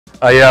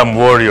I am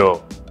warrior.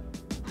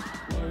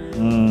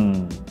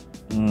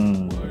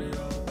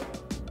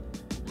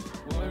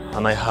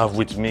 And I have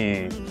with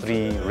me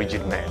 3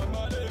 rigid men.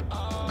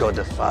 God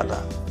the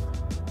Father,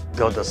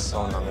 God the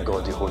Son, and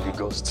God the Holy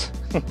Ghost.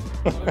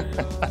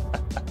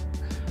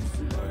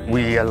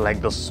 We are like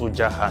the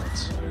soldier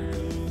ant.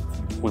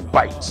 We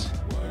bite,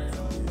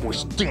 we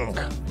sting,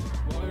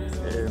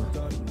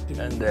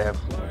 and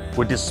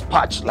we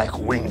dispatch like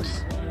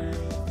wings.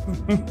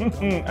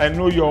 I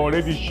know you're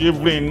already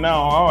shivering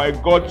now. How I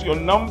got your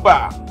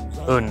number?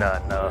 Oh, no.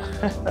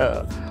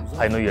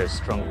 I know you're a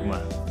strong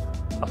man.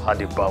 I've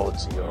heard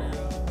about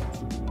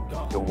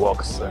your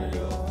works and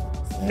your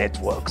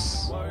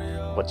networks,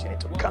 but you need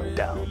to calm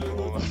down.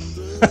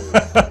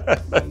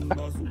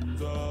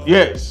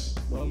 Yes.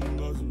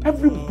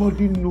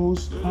 Everybody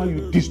knows how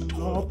you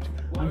disturbed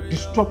and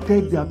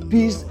disrupted their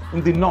peace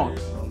in the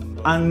north.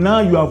 And now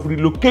you have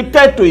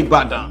relocated to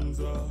Ibadan.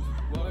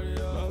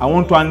 I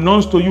want to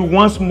announce to you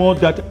once more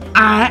that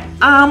I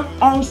am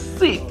on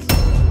seat.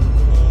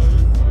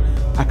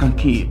 I can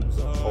kill.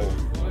 Oh,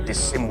 the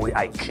same way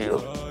I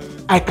kill?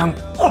 I can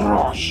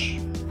crush.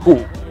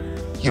 Who?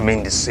 You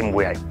mean the same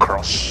way I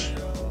crush?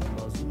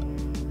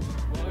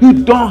 You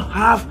don't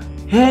have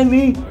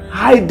any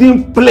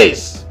hiding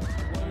place.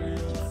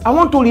 I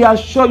want to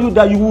reassure you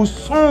that you will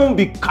soon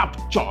be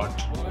captured.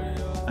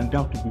 And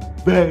that will be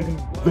very,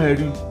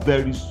 very,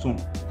 very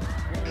soon.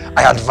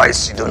 I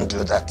advise you don't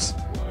do that.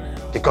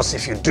 Because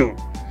if you do,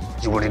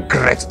 you will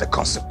regret the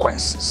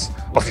consequences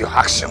of your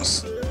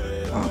actions.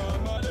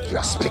 You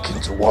are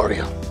speaking to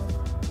warrior.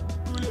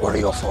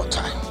 Warrior of all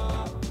time.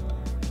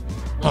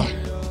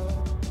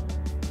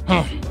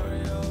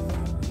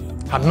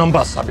 Our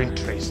numbers have been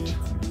traced.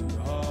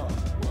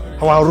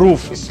 Our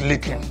roof is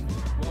leaking.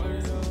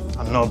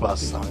 Our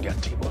numbers are on their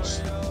tables.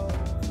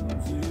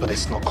 But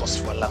there's no cause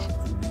for alarm.